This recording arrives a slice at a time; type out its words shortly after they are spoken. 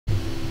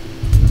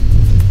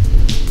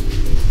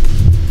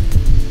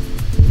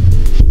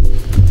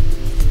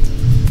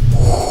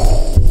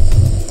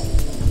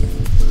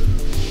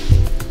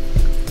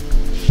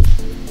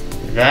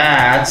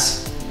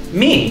that's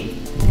me.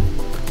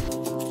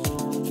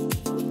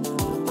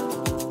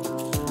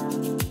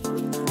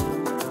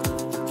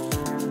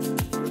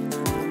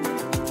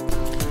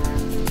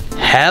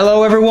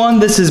 Hello everyone,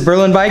 this is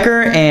Berlin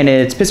Biker and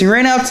it's pissing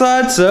rain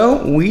outside,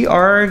 so we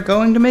are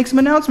going to make some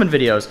announcement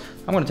videos.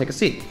 I'm gonna take a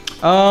seat.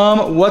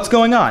 What's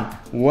going on?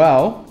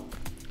 Well,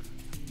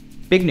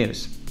 big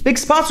news. Big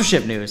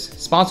sponsorship news.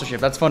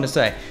 Sponsorship, that's fun to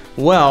say.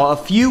 Well, a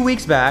few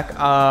weeks back,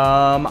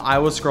 I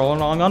was scrolling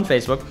along on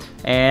Facebook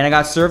and I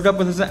got served up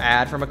with an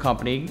ad from a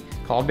company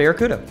called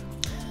Barracuda.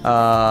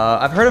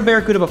 I've heard of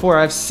Barracuda before.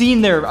 I've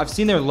seen their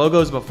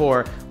logos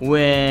before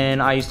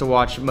when I used to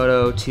watch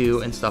Moto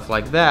 2 and stuff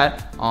like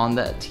that on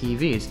the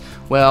TVs.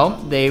 Well,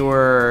 they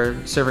were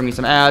serving me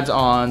some ads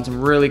on some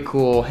really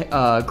cool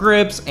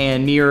grips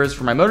and mirrors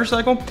for my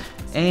motorcycle,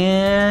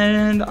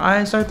 and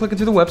I started clicking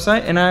through the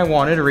website and I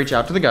wanted to reach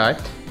out to the guy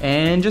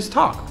and just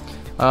talk.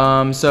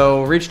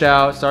 So reached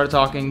out, started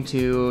talking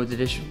to the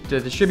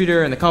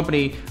distributor and the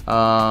company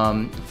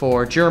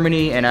for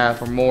Germany and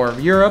for more of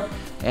Europe.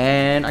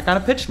 And I kind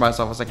of pitched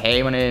myself. I was like,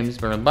 hey, my name is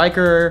Berlin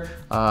Biker.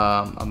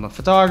 I'm a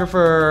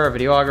photographer, a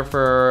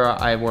videographer.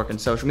 I work in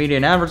social media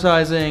and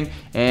advertising.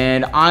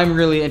 And I'm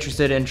really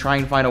interested in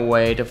trying to find a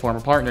way to form a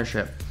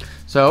partnership.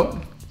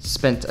 So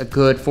spent a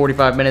good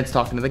 45 minutes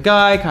talking to the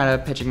guy, kind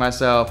of pitching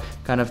myself,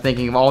 kind of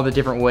thinking of all the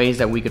different ways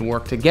that we could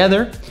work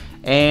together.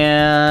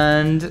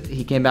 And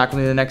he came back with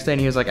me the next day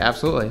and he was like,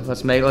 absolutely,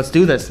 let's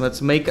do this.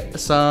 Let's make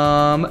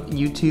some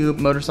YouTube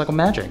motorcycle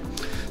magic.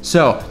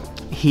 So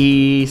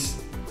he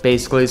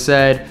basically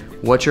said,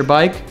 what's your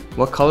bike?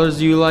 What colors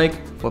do you like?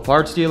 What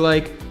parts do you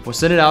like? We'll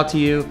send it out to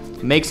you,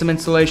 make some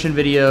installation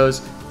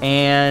videos,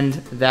 and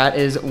that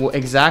is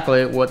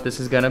exactly what this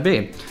is gonna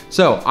be.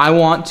 So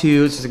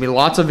there's gonna be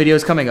lots of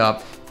videos coming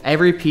up.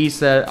 Every piece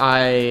that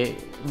I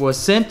was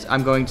sent,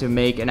 I'm going to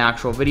make an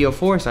actual video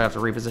for, so I have to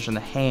reposition the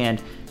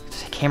hand.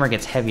 The camera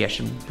gets heavy, I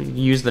should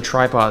use the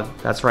tripod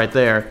that's right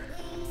there.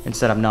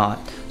 Instead I'm not.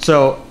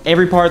 So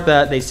every part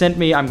that they sent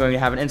me, I'm going to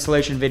have an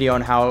installation video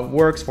on how it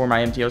works for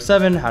my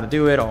MT-07, how to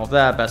do it, all of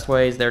that, best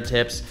ways, their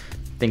tips,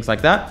 things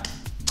like that.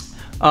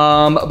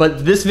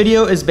 But this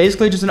video is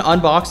basically just an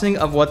unboxing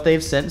of what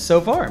they've sent so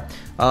far.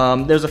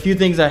 There's a few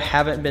things that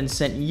haven't been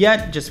sent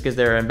yet just because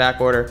they're in back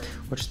order,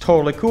 which is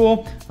totally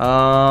cool.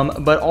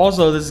 But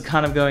also this is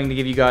kind of going to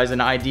give you guys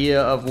an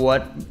idea of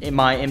what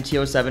my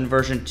MT-07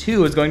 version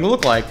 2 is going to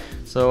look like.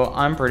 So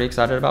I'm pretty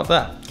excited about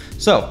that.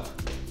 So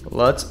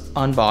let's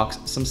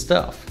unbox some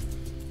stuff.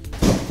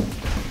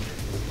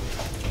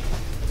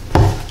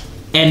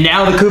 And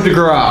now the coup de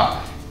grace.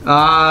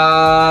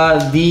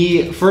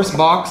 The first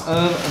box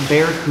of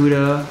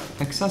Barracuda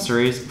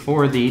accessories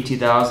for the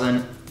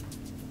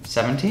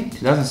 2017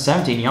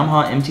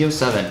 Yamaha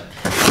MT-07.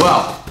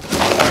 Well,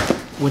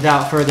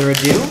 without further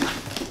ado,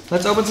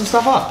 let's open some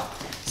stuff up.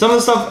 Some of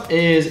the stuff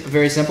is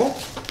very simple.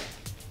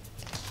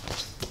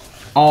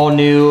 All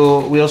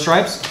new wheel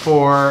stripes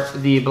for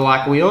the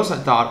black wheels. I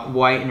thought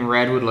white and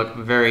red would look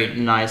very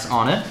nice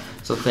on it,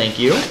 so thank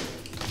you.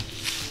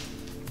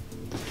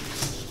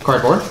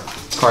 Cardboard.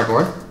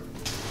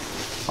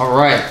 All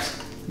right,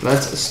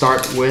 let's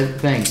start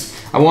with things.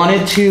 I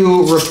wanted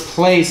to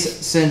replace,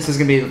 since there's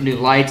gonna be new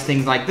lights,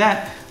 things like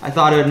that, I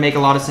thought it would make a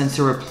lot of sense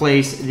to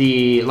replace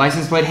the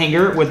license plate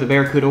hanger with the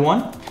Barracuda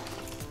one.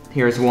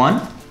 Here's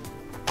one,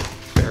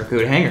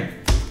 Barracuda hanger.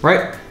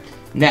 Right,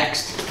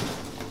 next.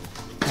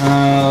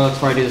 Let's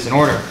probably do this in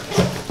order.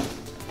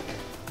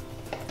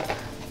 I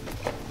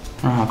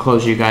don't know how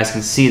close you guys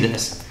can see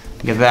this.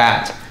 Look at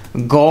that.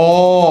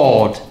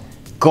 Gold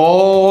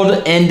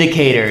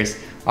indicators.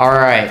 All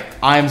right,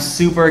 I'm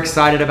super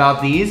excited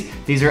about these.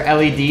 These are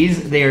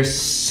LEDs. They are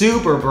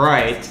super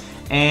bright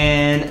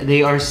and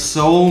they are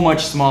so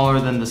much smaller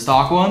than the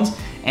stock ones.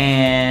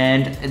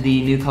 And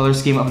the new color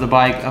scheme of the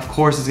bike, of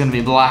course, is gonna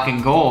be black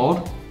and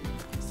gold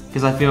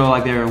because I feel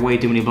like there are way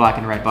too many black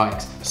and red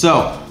bikes.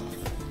 So,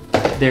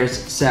 there's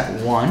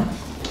set one.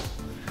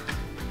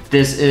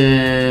 This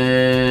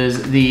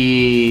is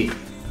the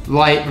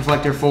light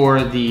reflector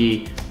for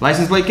the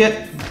license plate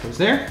kit. That goes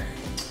there.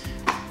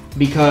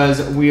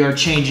 Because we are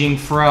changing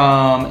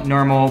from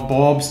normal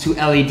bulbs to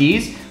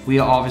LEDs, we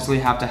obviously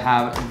have to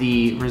have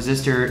the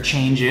resistor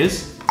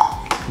changes.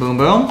 Boom,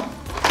 boom.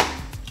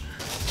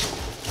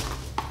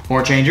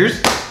 More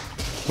changers.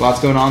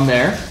 Lots going on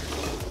there.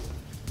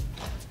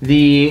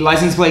 The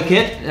license plate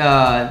kit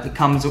it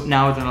comes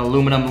now with an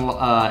aluminum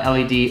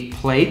LED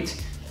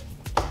plate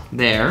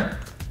there.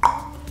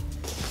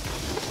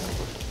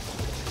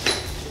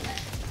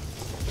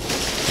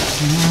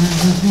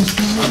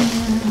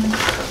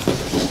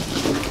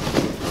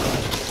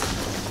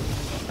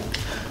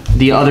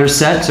 The other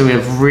set, so we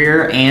have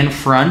rear and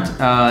front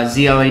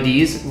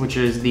ZLEDs, which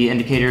is the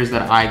indicators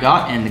that I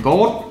got in the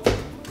gold.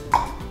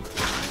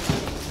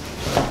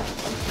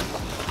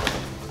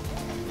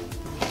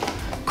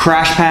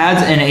 Crash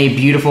pads in a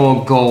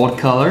beautiful gold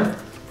color.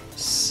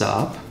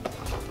 Sup.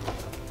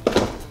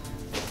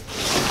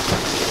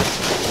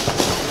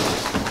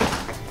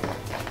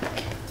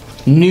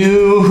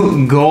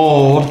 New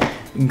gold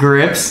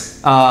grips.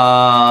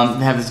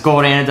 They have this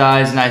gold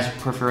anodized, nice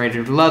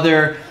perforated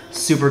leather.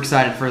 Super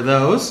excited for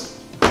those.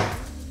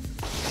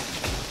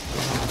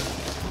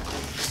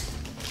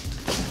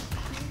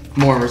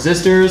 More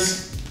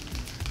resistors.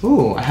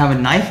 Ooh, I have a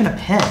knife and a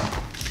pen.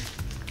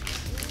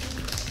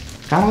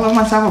 Gotta love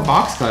myself a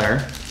box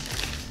cutter.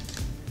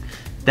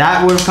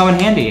 That would have come in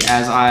handy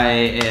as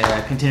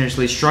I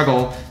continuously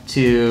struggle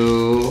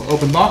to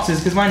open boxes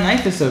because my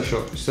knife is so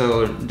short,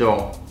 so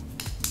dull.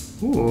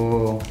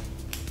 Ooh,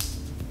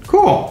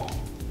 cool.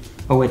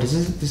 Oh wait,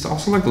 this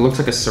also looks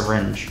like a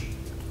syringe.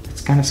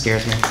 It kind of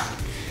scares me.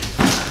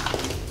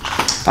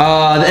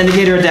 The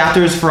indicator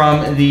adapters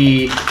from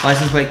the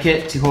license plate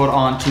kit to hold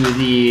on to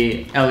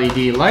the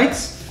LED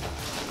lights.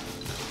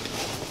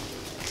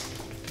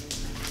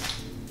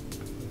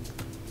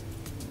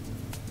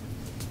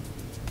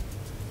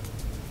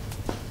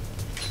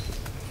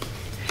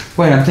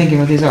 Wait, I'm thinking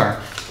what these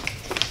are.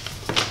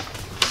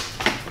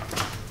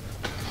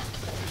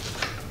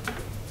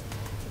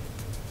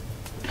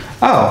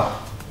 Oh.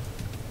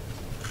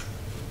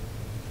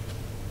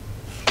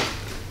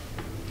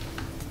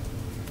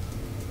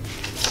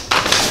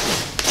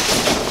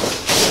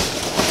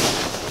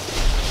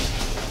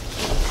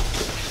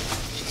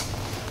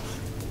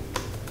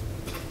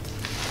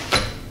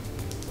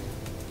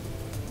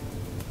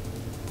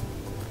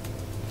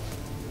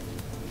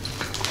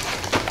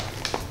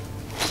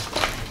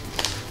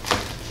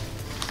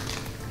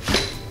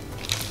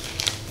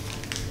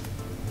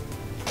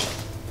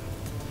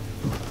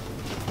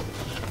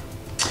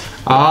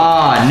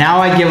 Ah, now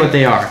I get what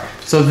they are.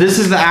 So this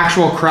is the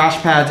actual crash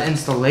pads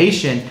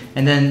installation,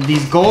 and then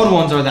these gold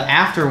ones are the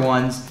after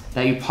ones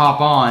that you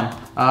pop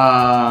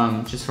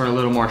on, just for a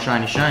little more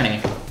shiny.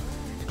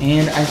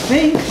 And I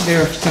think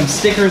there are some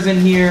stickers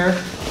in here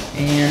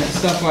and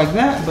stuff like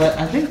that, but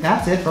I think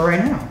that's it for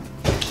right now.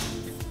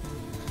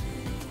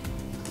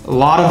 A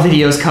lot of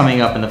videos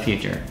coming up in the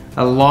future.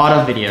 A lot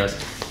of videos.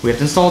 We have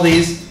to install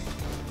these,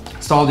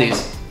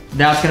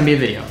 That's gonna be a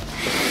video.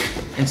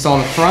 Install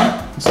the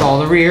front, install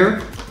the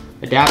rear,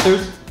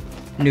 adapters,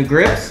 new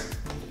grips,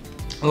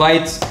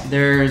 lights.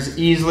 There's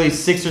easily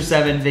 6 or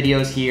 7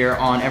 videos here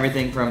on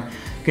everything from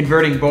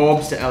converting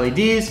bulbs to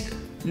LEDs,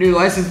 new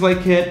license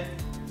plate kit,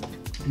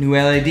 new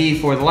LED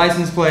for the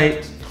license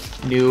plate,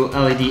 new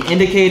LED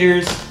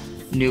indicators,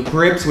 new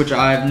grips, which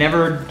I've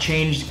never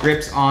changed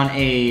grips on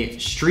a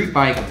street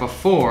bike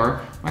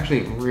before. I'm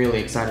actually really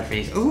excited for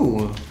these.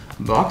 Ooh,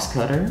 box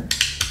cutter.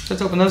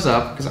 Let's open those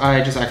up because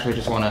I actually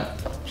just want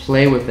to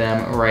play with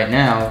them right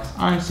now.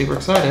 I'm super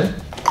excited.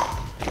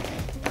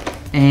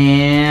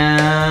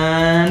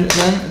 And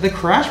then the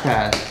crash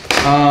pad.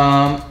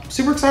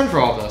 Super excited for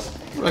all of this.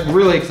 Like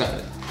really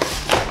excited.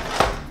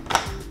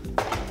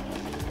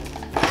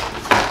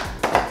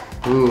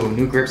 Ooh,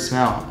 new grip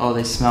smell. Oh,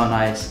 they smell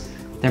nice.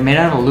 They're made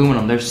out of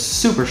aluminum. They're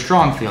super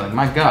strong feeling,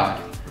 my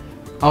God.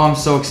 Oh, I'm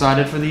so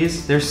excited for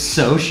these. They're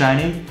so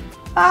shiny.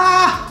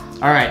 Ah!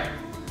 All right,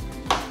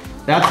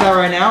 that's that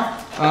right now.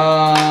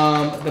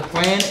 The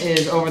plan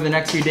is over the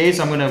next few days,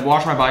 so I'm gonna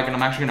wash my bike and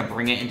I'm actually gonna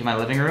bring it into my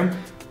living room.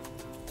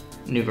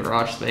 New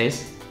garage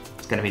space.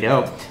 It's gonna be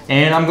dope.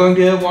 And I'm going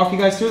to walk you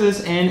guys through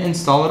this and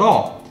install it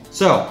all.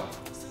 So,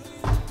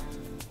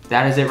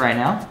 that is it right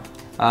now.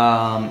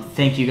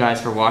 Thank you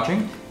guys for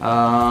watching.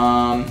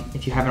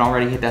 If you haven't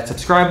already, hit that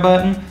subscribe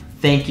button.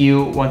 Thank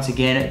you once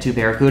again to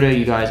Barracuda.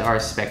 You guys are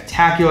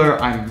spectacular.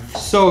 I'm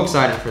so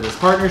excited for this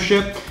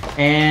partnership,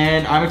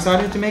 and I'm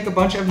excited to make a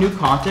bunch of new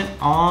content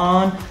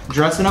on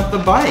dressing up the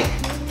bike.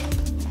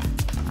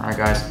 All right,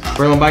 guys,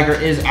 Berlin Biker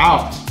is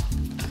out.